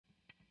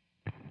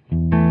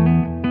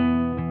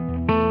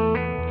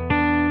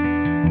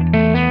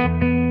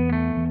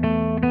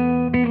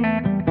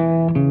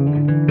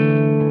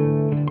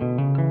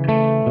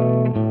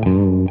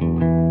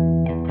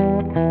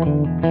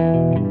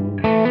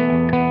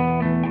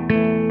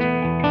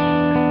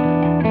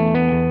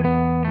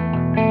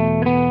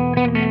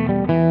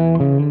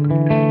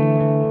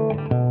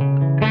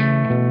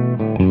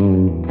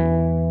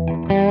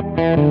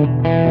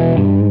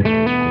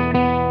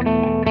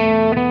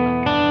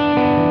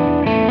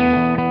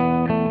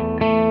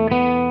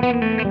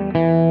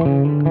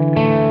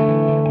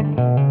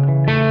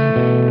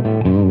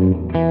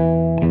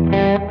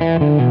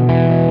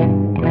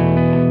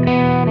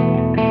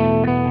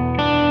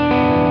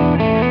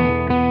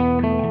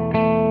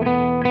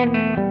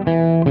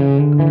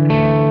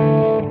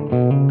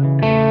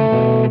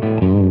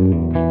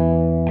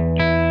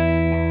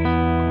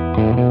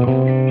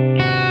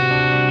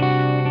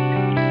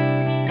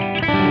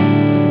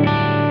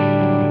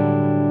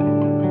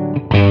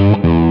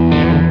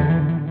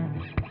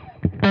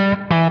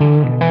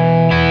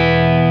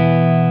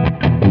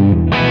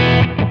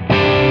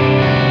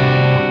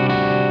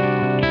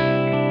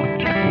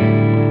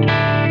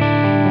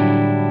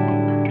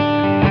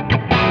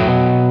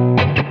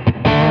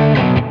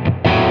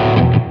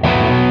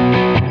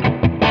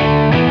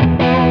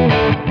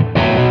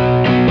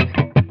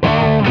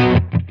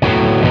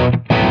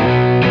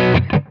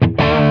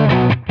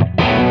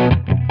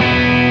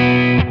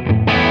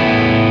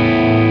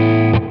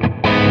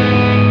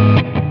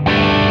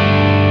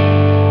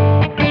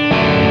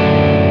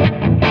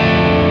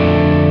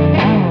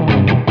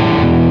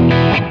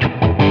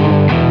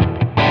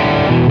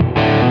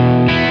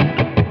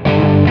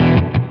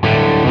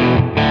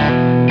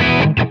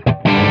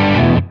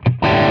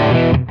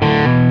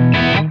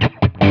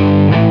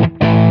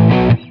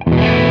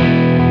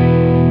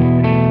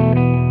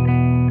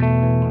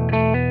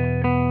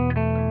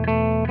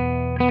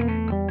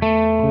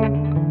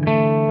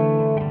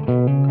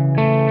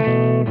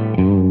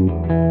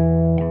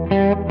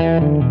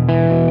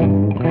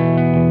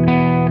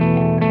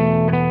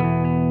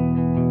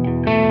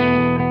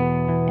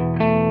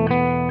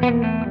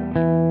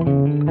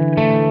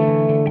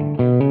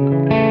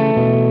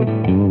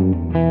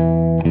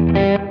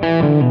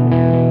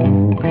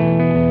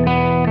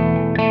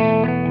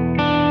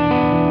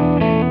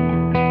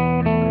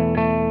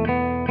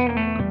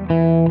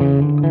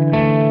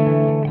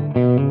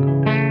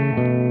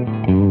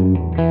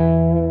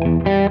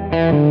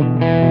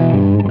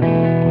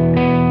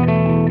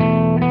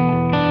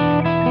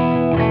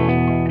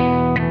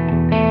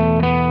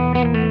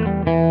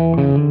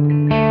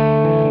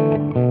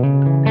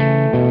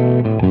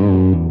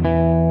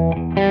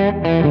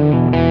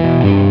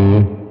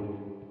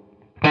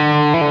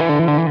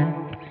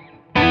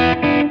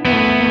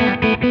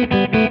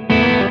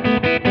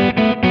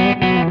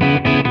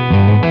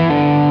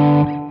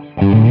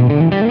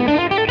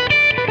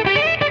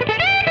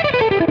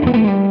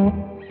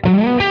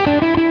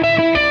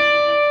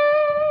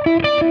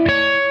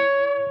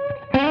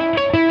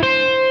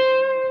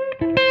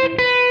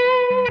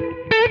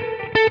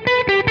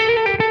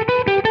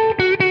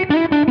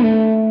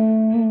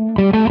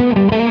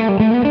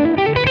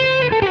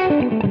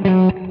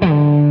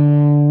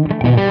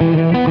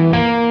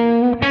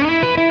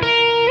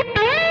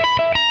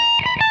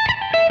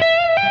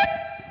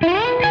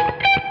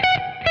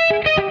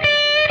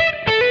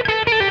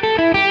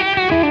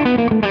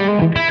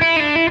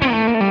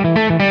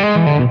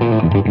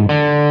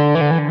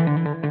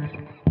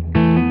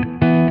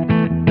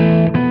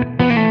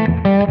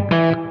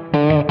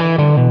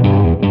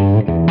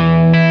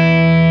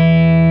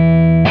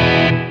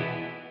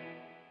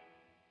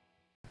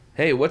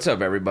Hey, what's up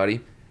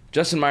everybody?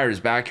 Justin Myers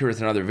back here with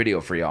another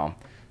video for y'all.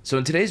 So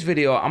in today's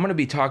video, I'm going to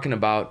be talking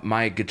about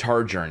my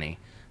guitar journey,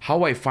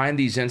 how I find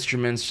these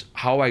instruments,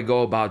 how I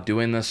go about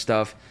doing this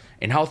stuff,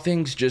 and how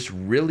things just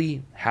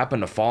really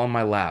happen to fall in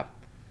my lap.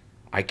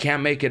 I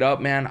can't make it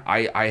up, man.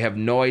 I have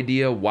no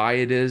idea why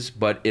it is,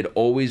 but it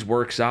always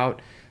works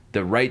out.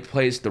 The right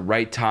place, the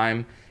right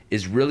time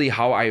is really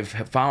how I've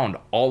found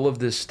all of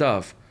this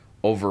stuff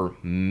over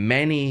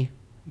many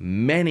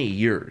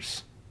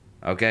years,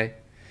 okay?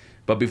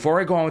 But before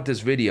I go on with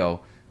this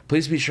video,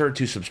 please be sure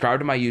to subscribe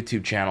to my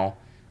YouTube channel,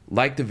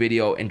 like the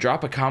video, and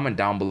drop a comment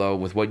down below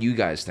with what you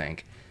guys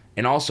think.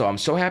 And also, I'm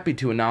so happy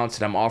to announce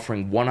that I'm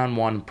offering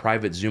one-on-one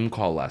private Zoom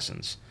call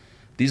lessons.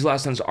 These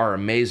lessons are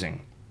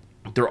amazing.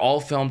 They're all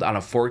filmed on a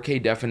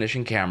 4K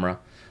definition camera,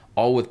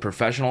 all with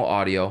professional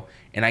audio,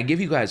 and I give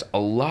you guys a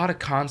lot of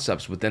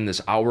concepts within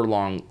this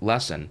hour-long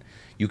lesson.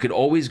 You could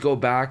always go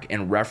back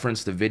and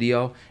reference the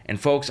video. And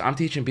folks, I'm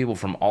teaching people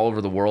from all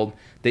over the world.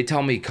 They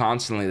tell me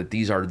constantly that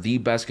these are the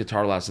best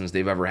guitar lessons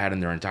they've ever had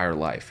in their entire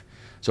life.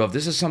 So if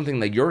this is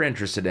something that you're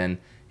interested in,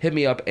 hit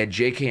me up at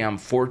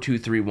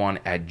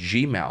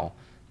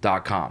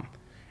jkm4231@gmail.com.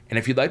 And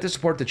if you'd like to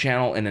support the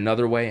channel in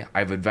another way, I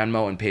have a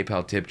Venmo and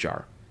PayPal tip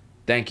jar.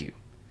 Thank you.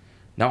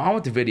 Now on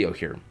with the video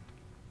here.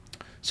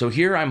 So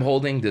here I'm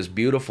holding this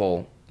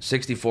beautiful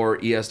 64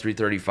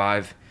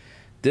 ES335.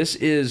 This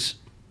is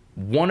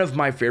one of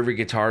my favorite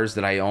guitars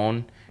that I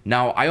own.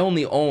 Now, I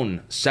only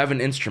own 7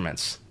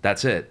 instruments.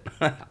 That's it.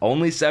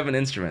 Only 7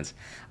 instruments.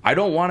 I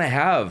don't want to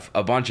have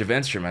a bunch of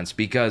instruments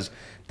because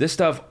this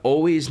stuff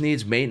always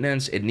needs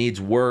maintenance. It needs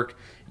work.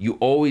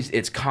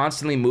 It's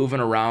constantly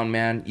moving around,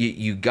 man.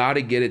 You got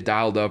to get it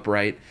dialed up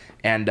right.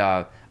 And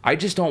I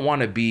just don't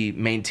want to be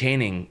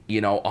maintaining,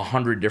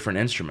 100 different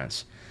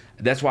instruments.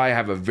 That's why I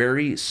have a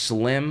very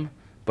slim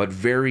but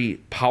very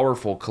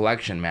powerful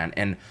collection, man.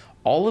 And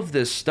all of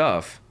this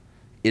stuff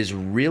is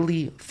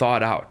really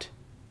thought out.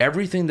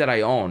 Everything that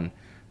I own,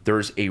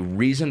 there's a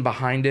reason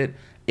behind it.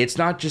 It's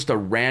not just a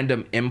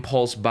random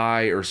impulse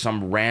buy or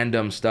some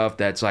random stuff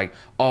that's like,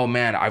 oh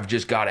man, I've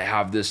just got to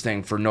have this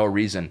thing for no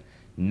reason.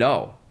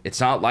 No, it's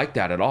not like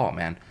that at all,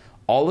 man.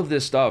 All of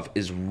this stuff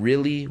is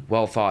really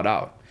well thought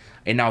out.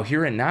 And now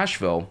here in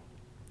Nashville,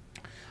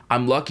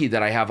 I'm lucky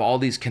that I have all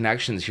these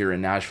connections here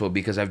in Nashville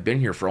because I've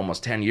been here for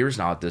almost 10 years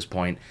now at this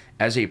point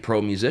as a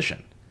pro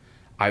musician.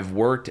 I've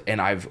worked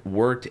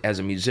as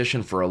a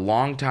musician for a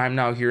long time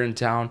now here in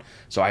town,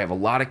 so I have a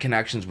lot of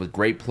connections with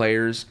great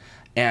players.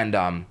 And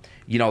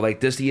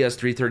like this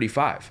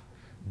ES335,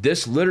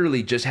 this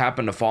literally just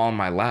happened to fall in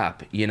my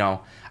lap.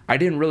 I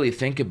didn't really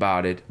think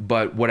about it,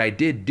 but what I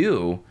did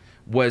do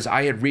was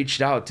I had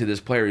reached out to this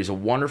player. He's a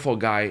wonderful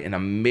guy, an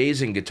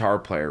amazing guitar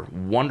player,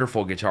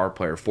 wonderful guitar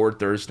player, Ford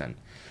Thurston.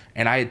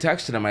 And I had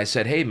texted him. I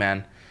said, hey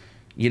man,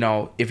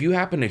 if you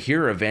happen to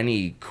hear of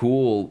any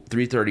cool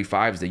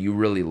 335s that you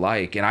really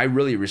like, and I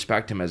really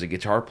respect him as a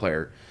guitar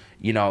player,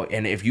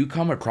 and if you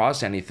come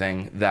across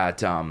anything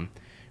that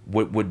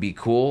would be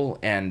cool,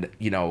 and,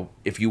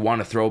 if you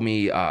want to throw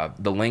me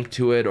the link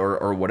to it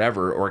or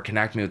whatever, or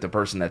connect me with the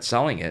person that's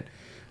selling it,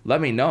 let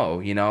me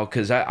know,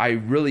 because I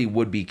really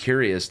would be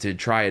curious to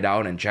try it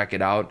out and check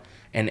it out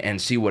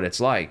and see what it's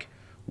like.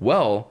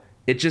 Well,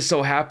 it just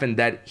so happened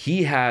that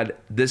he had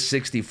this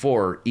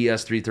 64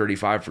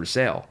 ES335 for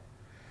sale.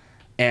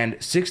 And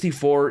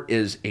 64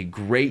 is a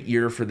great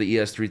year for the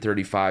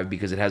ES335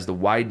 because it has the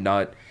wide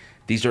nut.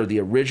 These are the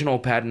original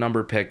patent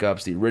number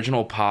pickups, the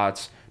original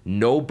pots,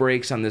 no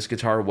brakes on this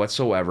guitar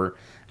whatsoever.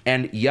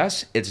 And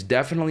yes, it's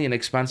definitely an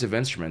expensive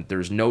instrument.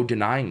 There's no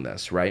denying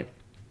this, right?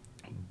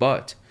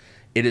 But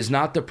it is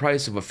not the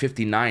price of a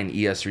 59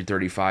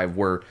 ES335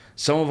 where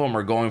some of them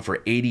are going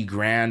for 80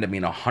 grand,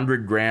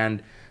 100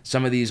 grand.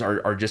 Some of these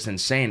are just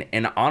insane.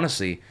 And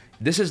honestly,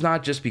 this is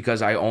not just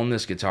because I own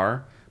this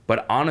guitar,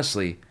 but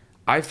honestly,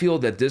 I feel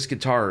that this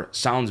guitar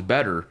sounds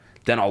better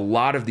than a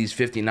lot of these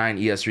 59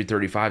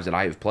 ES335s that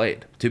I have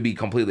played, to be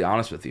completely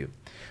honest with you.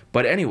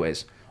 But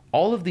anyways,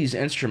 all of these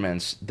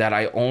instruments that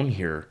I own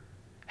here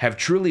have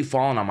truly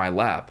fallen on my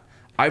lap.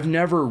 I've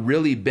never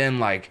really been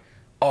like,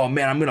 oh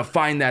man, I'm going to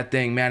find that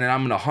thing, man, and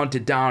I'm going to hunt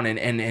it down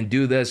and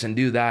do this and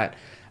do that.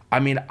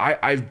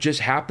 I've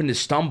just happened to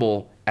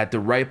stumble at the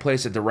right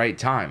place at the right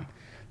time.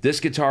 This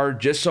guitar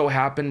just so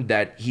happened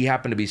that he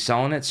happened to be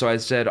selling it, so I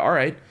said, all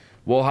right,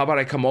 well, how about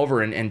I come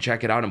over and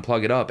check it out and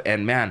plug it up?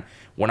 And man,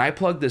 when I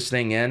plugged this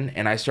thing in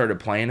and I started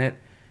playing it,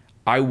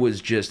 I was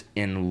just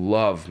in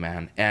love,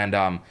 man.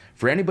 And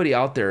for anybody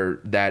out there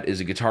that is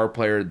a guitar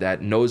player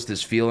that knows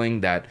this feeling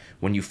that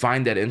when you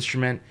find that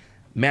instrument,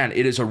 man,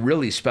 it is a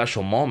really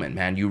special moment,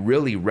 man. You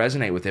really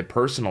resonate with it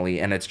personally,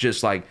 and it's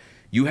just like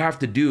you have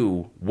to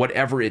do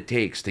whatever it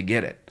takes to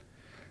get it.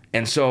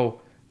 And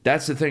so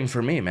that's the thing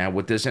for me, man,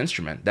 with this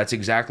instrument. That's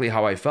exactly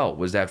how I felt,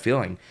 was that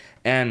feeling.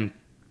 And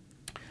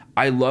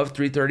I love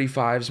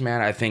 335s,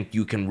 man. I think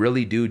you can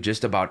really do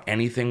just about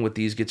anything with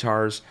these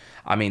guitars.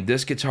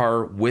 This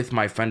guitar with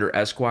my Fender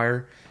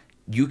Esquire,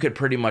 you could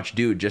pretty much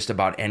do just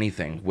about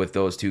anything with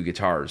those two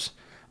guitars.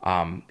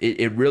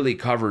 It really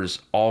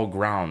covers all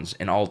grounds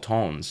and all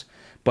tones.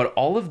 But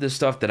all of this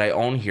stuff that I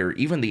own here,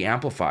 even the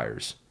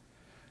amplifiers,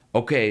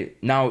 okay,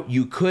 now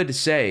you could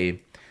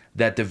say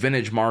that the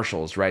vintage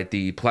Marshalls, right,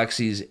 the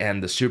Plexis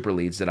and the Super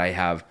Leads that I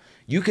have,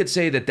 you could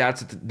say that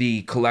that's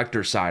the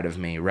collector side of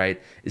me,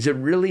 right? Is it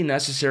really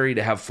necessary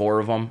to have 4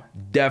 of them?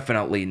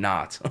 Definitely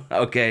not,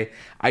 okay?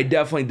 I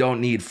definitely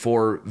don't need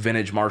 4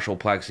 vintage Marshall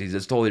Plexis.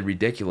 It's totally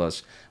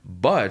ridiculous.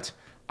 But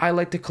I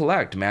like to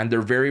collect, man.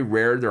 They're very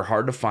rare, they're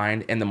hard to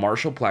find, and the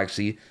Marshall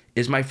Plexi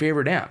is my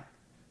favorite amp.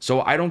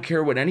 So I don't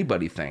care what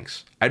anybody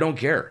thinks. I don't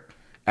care.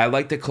 I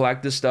like to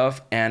collect this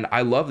stuff, and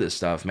I love this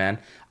stuff, man.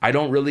 I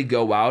don't really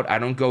go out. I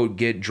don't go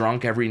get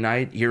drunk every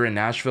night here in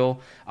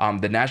Nashville.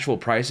 The Nashville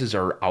prices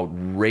are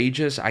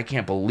outrageous. I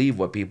can't believe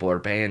what people are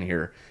paying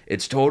here.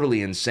 It's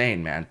totally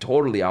insane, man.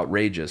 Totally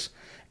outrageous.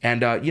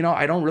 And, you know,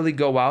 I don't really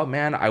go out,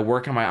 man. I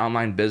work on my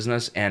online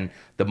business, and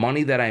the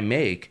money that I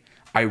make,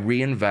 I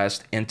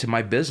reinvest into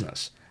my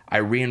business. I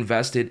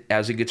reinvest it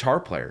as a guitar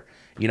player.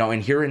 You know,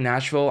 and here in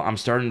Nashville, I'm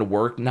starting to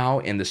work now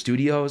in the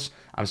studios.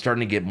 I'm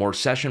starting to get more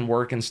session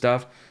work and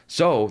stuff.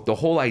 So the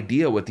whole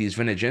idea with these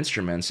vintage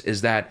instruments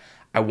is that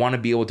I want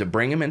to be able to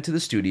bring them into the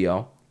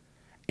studio,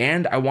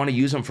 and I want to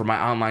use them for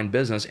my online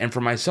business and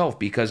for myself,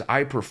 because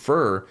I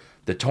prefer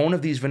the tone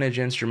of these vintage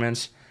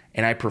instruments,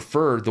 and I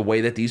prefer the way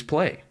that these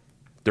play.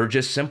 They're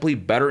just simply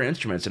better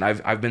instruments. And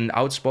I've been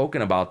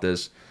outspoken about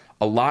this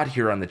a lot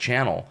here on the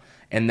channel,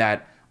 and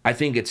that I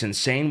think it's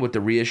insane what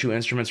the reissue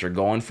instruments are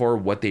going for,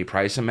 what they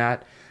price them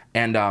at.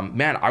 And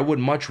man, I would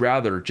much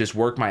rather just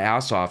work my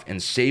ass off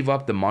and save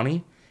up the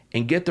money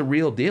and get the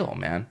real deal,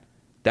 man.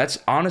 That's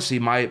honestly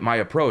my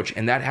approach,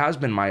 and that has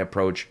been my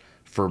approach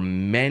for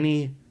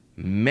many,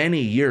 many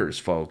years,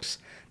 folks.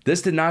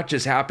 This did not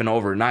just happen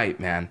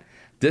overnight, man.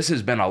 This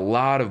has been a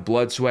lot of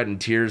blood, sweat,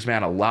 and tears,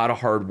 man, a lot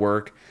of hard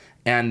work.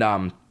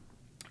 And,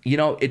 you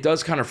know, it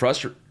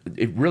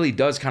really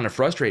does kind of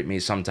frustrate me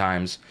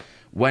sometimes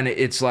when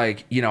it's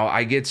like, you know,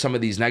 I get some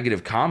of these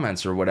negative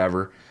comments or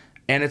whatever,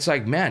 and it's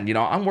like, man, you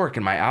know, I'm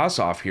working my ass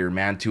off here,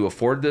 man, to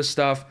afford this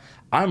stuff.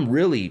 I'm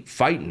really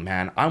fighting,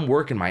 man. I'm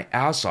working my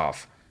ass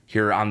off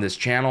here on this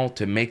channel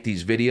to make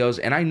these videos,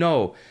 and I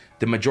know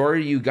the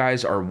majority of you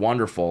guys are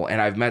wonderful,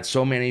 and I've met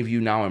so many of you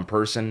now in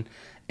person,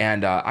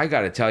 and I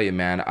gotta tell you,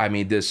 man, I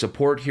mean, the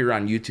support here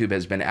on YouTube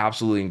has been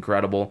absolutely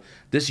incredible.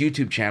 This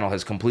YouTube channel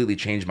has completely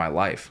changed my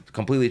life,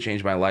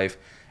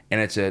 and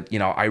it's a, you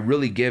know, I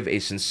really give a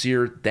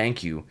sincere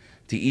thank you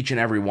to each and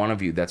every one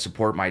of you that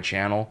support my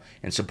channel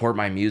and support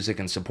my music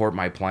and support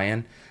my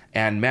playing.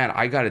 And man,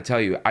 I got to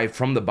tell you,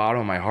 from the bottom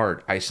of my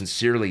heart, I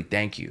sincerely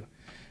thank you,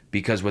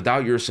 because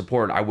without your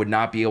support, I would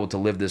not be able to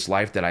live this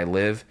life that I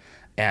live.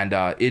 And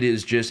it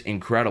is just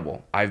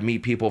incredible. I've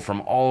met people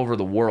from all over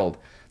the world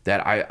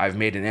that I've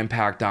made an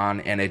impact on,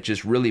 and it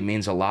just really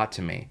means a lot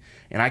to me.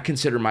 And I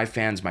consider my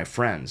fans my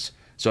friends.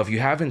 So if you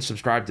haven't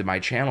subscribed to my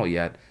channel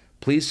yet,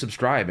 please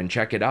subscribe and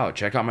check it out.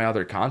 Check out my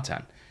other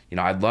content. You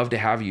know, I'd love to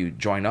have you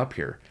join up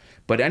here.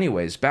 But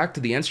anyways, back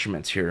to the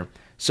instruments here.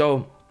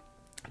 So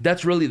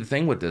that's really the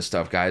thing with this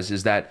stuff, guys,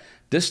 is that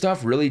this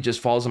stuff really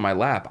just falls in my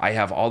lap. I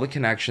have all the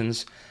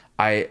connections.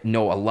 I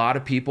know a lot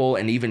of people,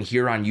 and even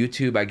here on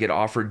YouTube, I get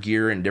offered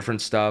gear and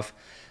different stuff.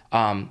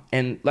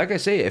 And like I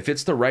say, if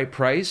it's the right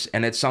price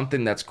and it's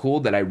something that's cool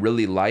that I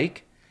really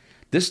like,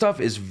 this stuff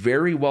is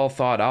very well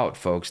thought out,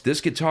 folks. This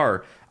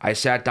guitar, I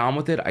sat down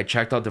with it, I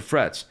checked out the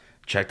frets,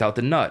 checked out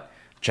the nut,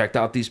 checked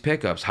out these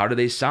pickups. How do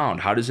they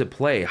sound? How does it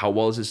play? How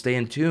well does it stay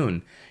in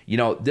tune? You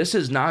know, this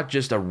is not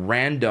just a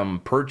random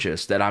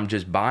purchase that I'm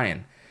just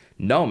buying.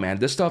 No, man,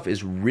 this stuff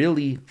is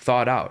really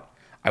thought out.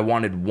 I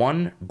wanted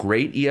one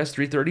great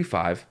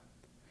ES335.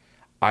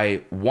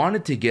 I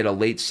wanted to get a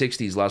late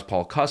 60s Les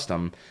Paul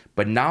Custom,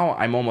 but now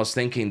I'm almost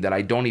thinking that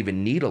I don't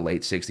even need a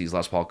late 60s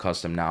Les Paul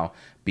Custom now,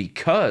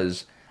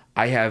 because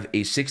I have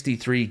a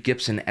 63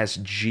 Gibson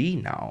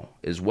SG now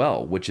as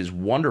well, which is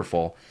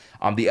wonderful.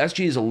 The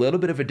SG is a little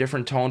bit of a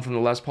different tone from the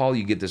Les Paul.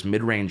 You get this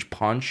mid-range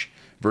punch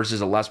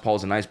versus a Les Paul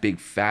is a nice big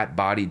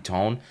fat-bodied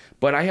tone.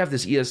 But I have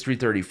this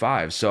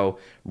ES335, so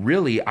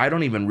really, I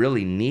don't even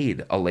really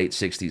need a late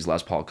 60s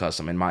Les Paul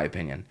Custom, in my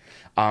opinion.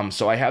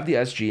 So I have the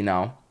SG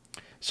now.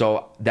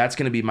 So that's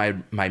going to be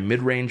my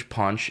mid-range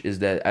punch is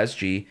the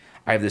SG.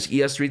 I have this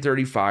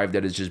ES335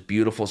 that is just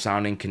beautiful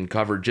sounding, can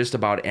cover just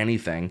about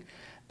anything.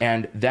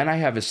 And then I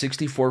have a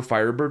 64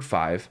 Firebird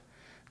 5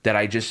 that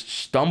I just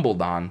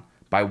stumbled on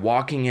by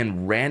walking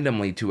in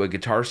randomly to a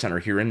Guitar Center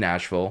here in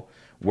Nashville,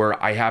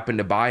 where I happened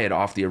to buy it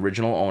off the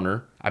original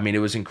owner. I mean, it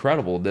was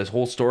incredible, this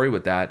whole story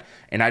with that,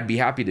 and I'd be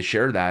happy to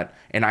share that,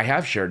 and I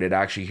have shared it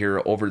actually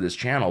here over this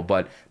channel,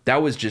 but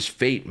that was just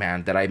fate,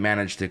 man, that I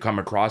managed to come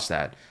across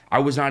that. I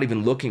was not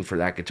even looking for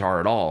that guitar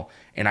at all,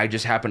 and I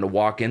just happened to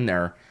walk in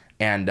there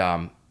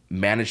and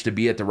managed to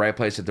be at the right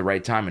place at the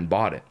right time and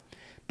bought it.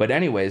 But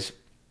anyways,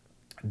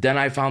 then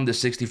I found the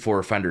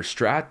 64 Fender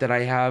Strat that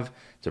I have.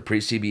 It's a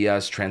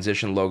pre-CBS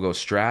transition logo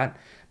Strat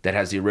that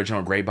has the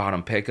original gray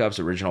bottom pickups,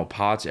 original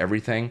pots,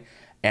 everything.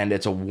 And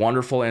it's a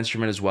wonderful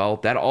instrument as well.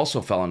 That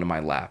also fell into my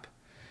lap.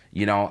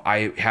 You know,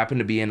 I happened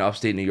to be in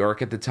upstate New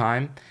York at the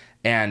time,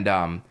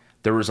 and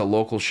there was a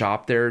local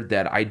shop there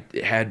that I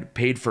had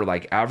paid for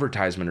like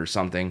advertisement or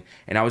something,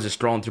 and I was just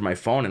scrolling through my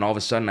phone, and all of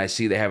a sudden I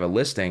see they have a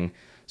listing,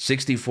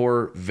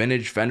 64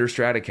 vintage Fender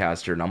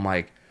Stratocaster, and I'm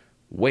like,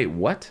 wait,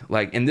 what?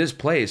 Like, in this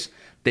place,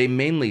 they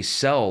mainly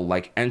sell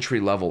like entry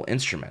level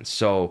instruments.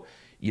 So,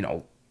 you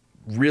know,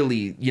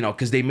 really, you know,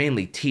 because they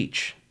mainly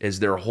teach is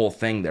their whole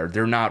thing there.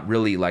 They're not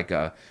really like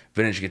a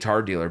vintage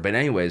guitar dealer. But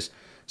anyways,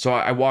 so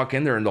I walk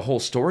in there, and the whole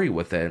story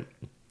with it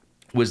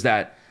was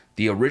that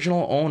the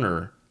original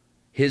owner,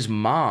 his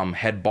mom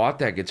had bought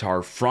that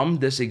guitar from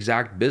this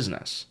exact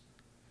business,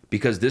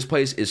 because this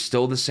place is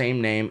still the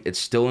same name. It's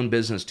still in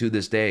business to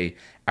this day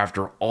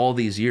after all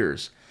these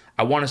years.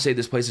 I want to say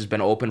this place has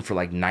been open for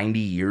like 90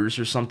 years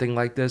or something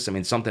like this. I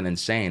mean, something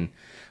insane.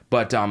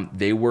 But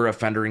they were a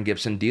Fender and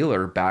Gibson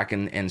dealer back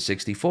in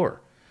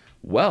 64.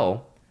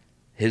 Well,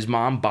 his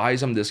mom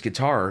buys him this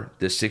guitar,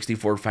 this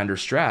 64 Fender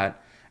Strat,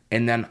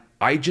 and then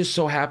I just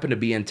so happened to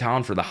be in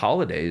town for the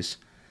holidays,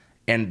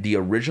 and the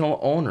original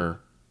owner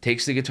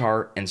takes the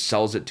guitar and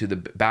sells it to the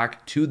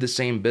back to the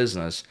same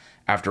business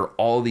after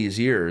all these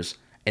years,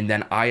 and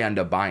then I end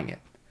up buying it.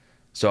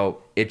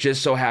 So it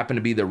just so happened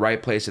to be the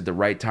right place at the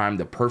right time,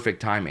 the perfect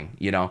timing.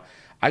 You know,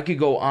 I could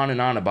go on and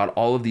on about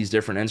all of these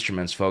different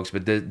instruments, folks,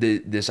 but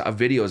this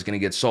video is going to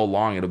get so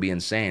long, it'll be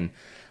insane.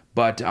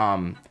 But,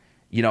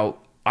 you know,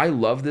 I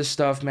love this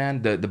stuff,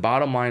 man. The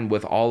bottom line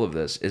with all of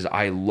this is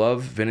I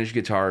love vintage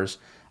guitars.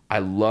 I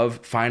love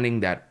finding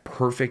that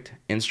perfect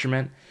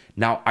instrument.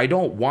 Now, I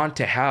don't want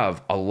to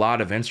have a lot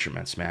of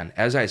instruments, man.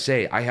 As I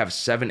say, I have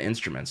 7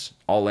 instruments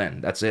all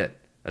in. That's it.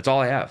 That's all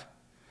I have.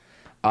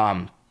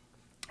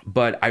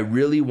 But I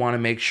really want to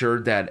make sure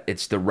that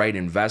it's the right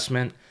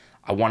investment.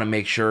 I want to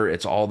make sure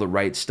it's all the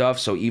right stuff.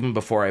 So even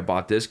before I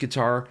bought this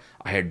guitar,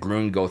 I had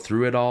Gruen go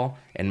through it all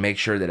and make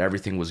sure that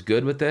everything was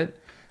good with it.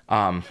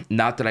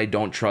 Not that I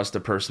don't trust the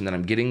person that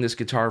I'm getting this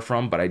guitar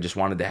from, but I just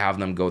wanted to have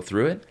them go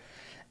through it.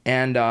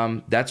 And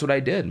that's what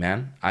I did,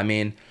 man. I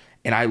mean,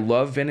 and I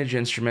love vintage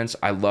instruments.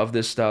 I love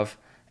this stuff.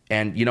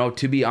 And, you know,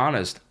 to be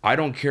honest, I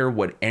don't care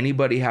what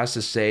anybody has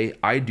to say.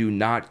 I do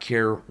not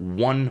care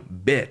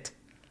one bit.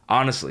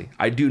 Honestly,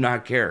 I do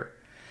not care.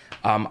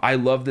 I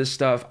love this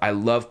stuff. I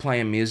love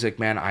playing music,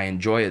 man. I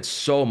enjoy it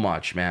so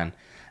much, man.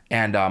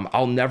 And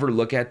I'll never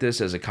look at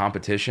this as a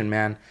competition,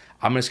 man.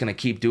 I'm just going to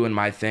keep doing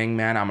my thing,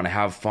 man. I'm going to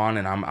have fun,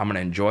 and I'm going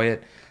to enjoy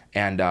it.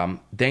 And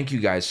thank you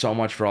guys so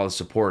much for all the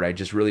support. I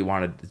just really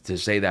wanted to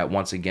say that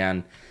once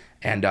again.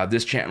 And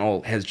this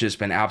channel has just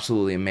been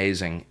absolutely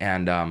amazing.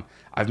 And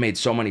I've made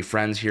so many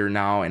friends here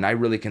now, and I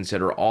really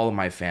consider all of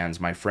my fans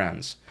my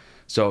friends.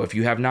 So if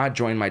you have not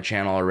joined my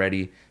channel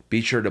already,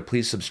 be sure to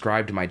please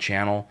subscribe to my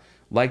channel,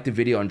 like the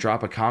video, and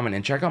drop a comment,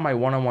 and check out my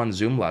one-on-one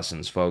Zoom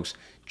lessons, folks.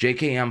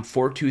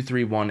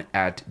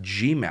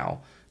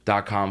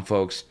 jkm4231@gmail.com,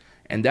 folks.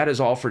 And that is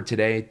all for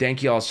today.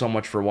 Thank you all so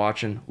much for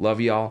watching.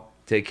 Love y'all.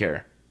 Take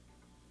care.